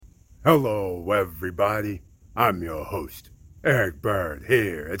Hello, everybody. I'm your host, Eric Bird,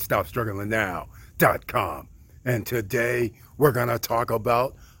 here at StopStrugglingNow.com. And today we're going to talk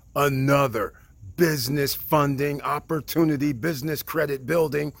about another business funding opportunity, business credit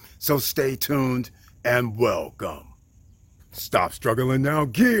building. So stay tuned and welcome. Stop Struggling Now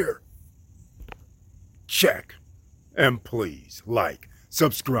gear. Check. And please like,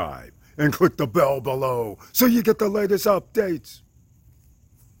 subscribe, and click the bell below so you get the latest updates.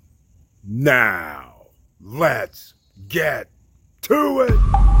 Now, let's get to it.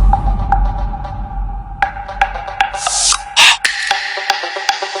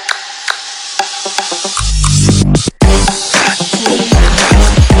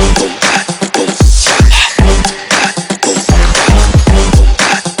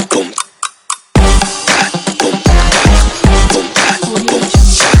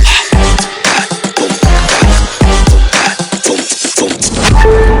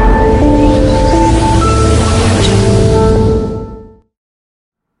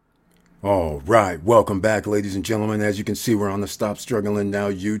 All right, welcome back, ladies and gentlemen. As you can see, we're on the Stop Struggling Now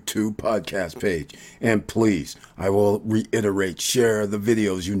YouTube podcast page. And please, I will reiterate, share the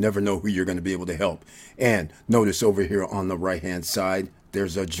videos. You never know who you're going to be able to help. And notice over here on the right-hand side,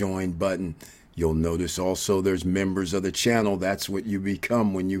 there's a join button. You'll notice also there's members of the channel. That's what you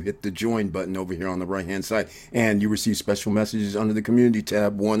become when you hit the join button over here on the right-hand side. And you receive special messages under the community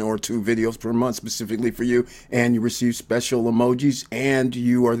tab, 1 or 2 videos per month specifically for you. And you receive special emojis. And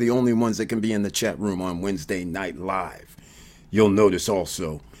you are the only ones that can be in the chat room on Wednesday Night Live. You'll notice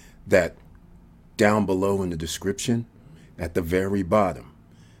also that down below in the description, at the very bottom,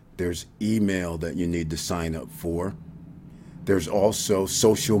 there's email that you need to sign up for. There's also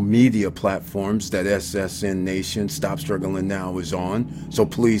social media platforms that SSN Nation, Stop Struggling Now, is on. So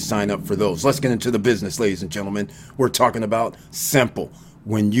please sign up for those. Let's get into the business, ladies and gentlemen. We're talking about simple.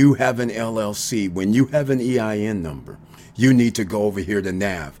 When you have an LLC, when you have an EIN number, you need to go over here to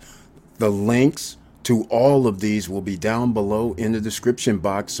NAV. The links to all of these will be down below in the description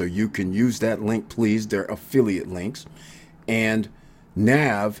box, so you can use that link, please. They're affiliate links. And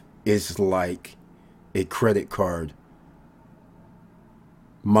NAV is like a credit card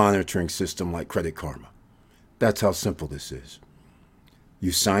monitoring system like Credit Karma. That's how simple this is.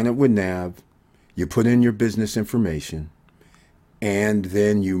 You sign up with NAV, you put in your business information, and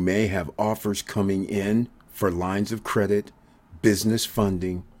then you may have offers coming in for lines of credit, business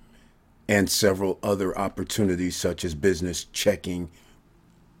funding, and several other opportunities such as business checking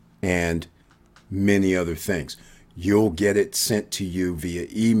and many other things. You'll get it sent to you via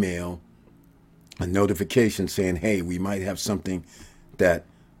email, a notification saying, hey, we might have something that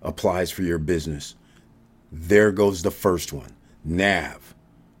applies for your business. There goes the first one. NAV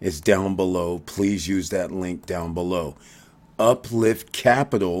is down below. Please use that link down below. Uplift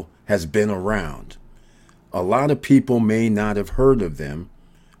Capital has been around. A lot of people may not have heard of them,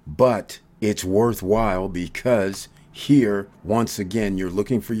 but it's worthwhile because here, once again, you're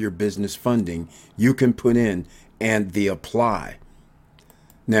looking for your business funding. You can put in and the apply.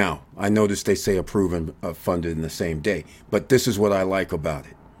 Now, I noticed they say approve and funded in the same day, but this is what I like about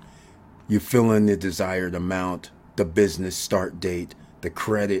it. You fill in the desired amount, the business start date, the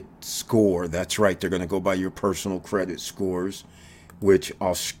credit score. That's right, they're going to go by your personal credit scores, which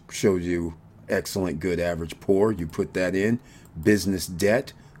I'll show you: excellent, good, average, poor. You put that in. Business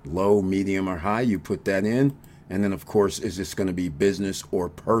debt, low, medium, or high. You put that in. And then, of course, is this going to be business or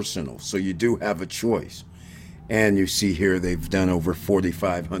personal? So you do have a choice. And you see here they've done over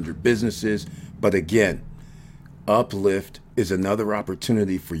 4,500 businesses. But again, Uplift is another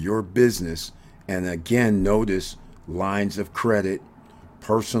opportunity for your business. And again, notice lines of credit,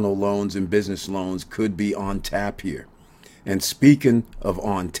 personal loans, and business loans could be on tap here. And speaking of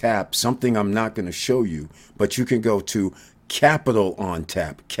on tap, something I'm not going to show you, but you can go to Capital on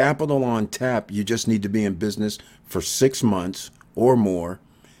Tap. Capital on Tap, you just need to be in business for 6 months or more,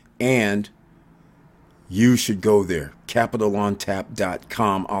 and you should go there,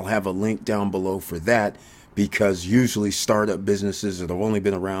 capitalontap.com. I'll have a link down below for that, because usually startup businesses that have only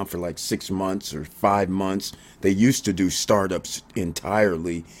been around for like 6 months or 5 months, they used to do startups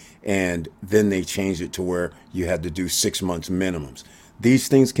entirely, and then they changed it to where you had to do 6 months minimums. These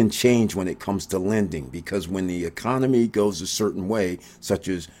things can change when it comes to lending, because when the economy goes a certain way, such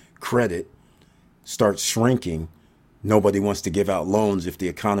as credit starts shrinking, nobody wants to give out loans if the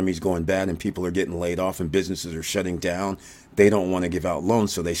economy is going bad and people are getting laid off and businesses are shutting down. They don't want to give out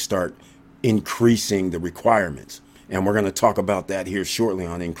loans, so they start increasing the requirements. And we're going to talk about that here shortly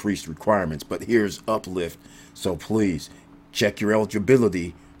on increased requirements. But here's Uplift. So please check your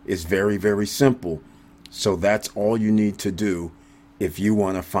eligibility. It's very, very simple. So that's all you need to do. if you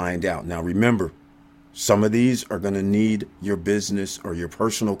want to find out. Now, remember, some of these are going to need your business or your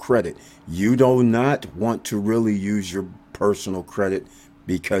personal credit. You do not want to really use your personal credit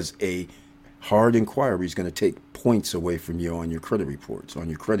because a hard inquiry is going to take points away from you on your credit reports, on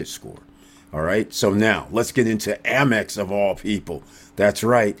your credit score. All right. So now let's get into Amex of all people. That's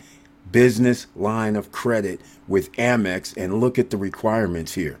right. Business line of credit with Amex. And look at the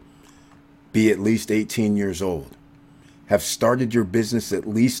requirements here. Be at least 18 years old. Have started your business at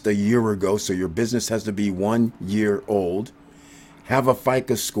least a year ago, so your business has to be 1 year old. Have a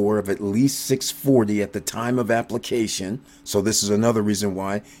FICO score of at least 640 at the time of application. So this is another reason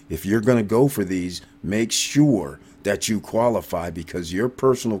why, if you're going to go for these, make sure that you qualify, because your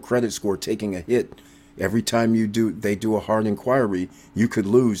personal credit score taking a hit every time they do a hard inquiry, you could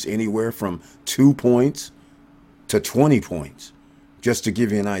lose anywhere from 2 points to 20 points. Just to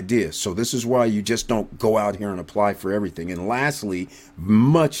give you an idea. So this is why you just don't go out here and apply for everything. And lastly,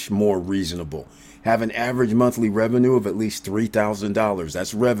 much more reasonable, have an average monthly revenue of at least $3,000.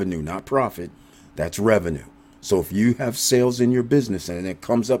 That's revenue, not profit. That's revenue. So if you have sales in your business and it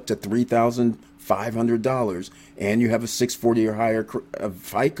comes up to $3,500 and you have a 640 or higher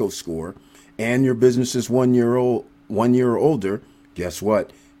FICO score and your business is 1 year old, 1 year or older, guess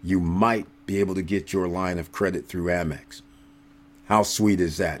what? You might be able to get your line of credit through Amex. How sweet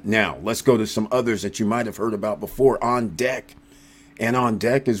is that? Now, let's go to some others that you might have heard about before. OnDeck. And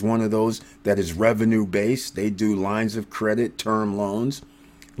OnDeck is one of those that is revenue based. They do lines of credit, term loans.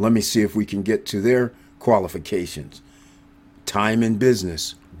 Let me see if we can get to their qualifications. Time in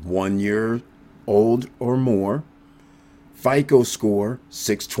business, 1 year old or more. FICO score,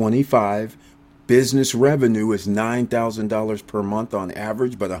 625. Business revenue is $9,000 per month on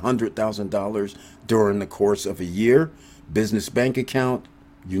average, but $100,000 during the course of a year. Business bank account,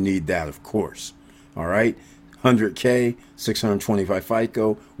 you need that, of course. All right. 100K, 625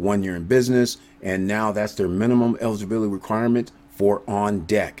 FICO, 1 year in business. And now that's their minimum eligibility requirement for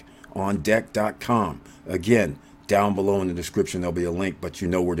OnDeck. OnDeck.com. Again, down below in the description, there'll be a link, but you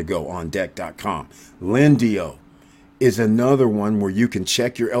know where to go. OnDeck.com. Lendio is another one where you can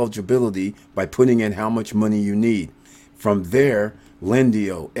check your eligibility by putting in how much money you need. From there,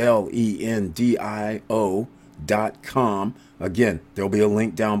 Lendio, Lendio.com. Again, there'll be a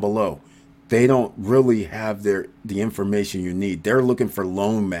link down below. They don't really have the information you need. They're looking for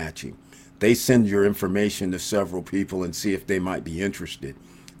loan matching. They send your information to several people and see if they might be interested.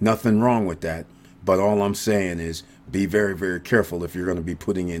 Nothing wrong with that. But all I'm saying is be very, very careful if you're going to be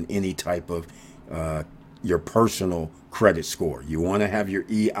putting in any type of your personal credit score. You want to have your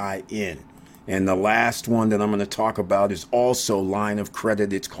EIN. And the last one that I'm going to talk about is also line of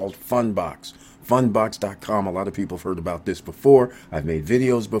credit. It's called Fundbox. Fundbox.com. A lot of people have heard about this before. I've made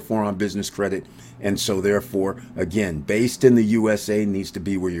videos before on business credit. And so therefore, again, based in the USA, needs to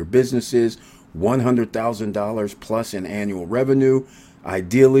be where your business is. $100,000 plus in annual revenue.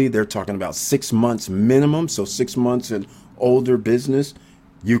 Ideally, they're talking about 6 months minimum. So 6 months and older business,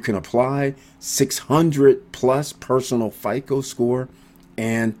 you can apply. 600 plus personal FICO score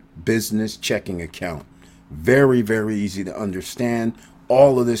and business checking account. Very, very easy to understand.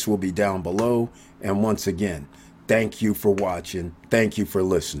 All of this will be down below. And once again, thank you for watching. Thank you for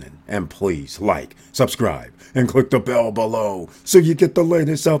listening. And please like, subscribe, and click the bell below so you get the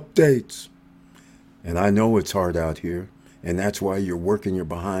latest updates. And I know it's hard out here. And that's why you're working your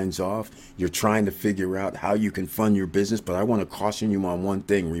behinds off. You're trying to figure out how you can fund your business. But I want to caution you on one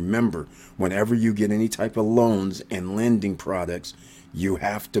thing. Remember, whenever you get any type of loans and lending products, you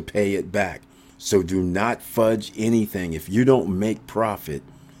have to pay it back. So do not fudge anything. If you don't make profit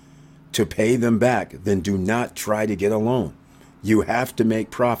to pay them back, then do not try to get a loan. You have to make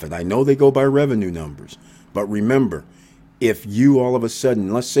profit. I know they go by revenue numbers, but remember, if you all of a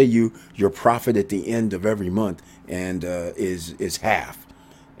sudden, let's say your profit at the end of every month and is half,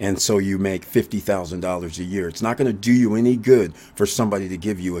 and so you make $50,000 a year, it's not going to do you any good for somebody to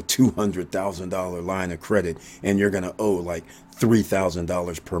give you a $200,000 line of credit and you're going to owe like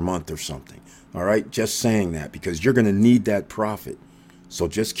 $3,000 per month or something. All right, just saying that because you're going to need that profit. So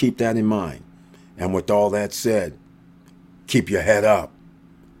just keep that in mind. And with all that said, keep your head up,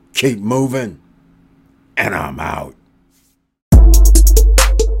 keep moving, and I'm out.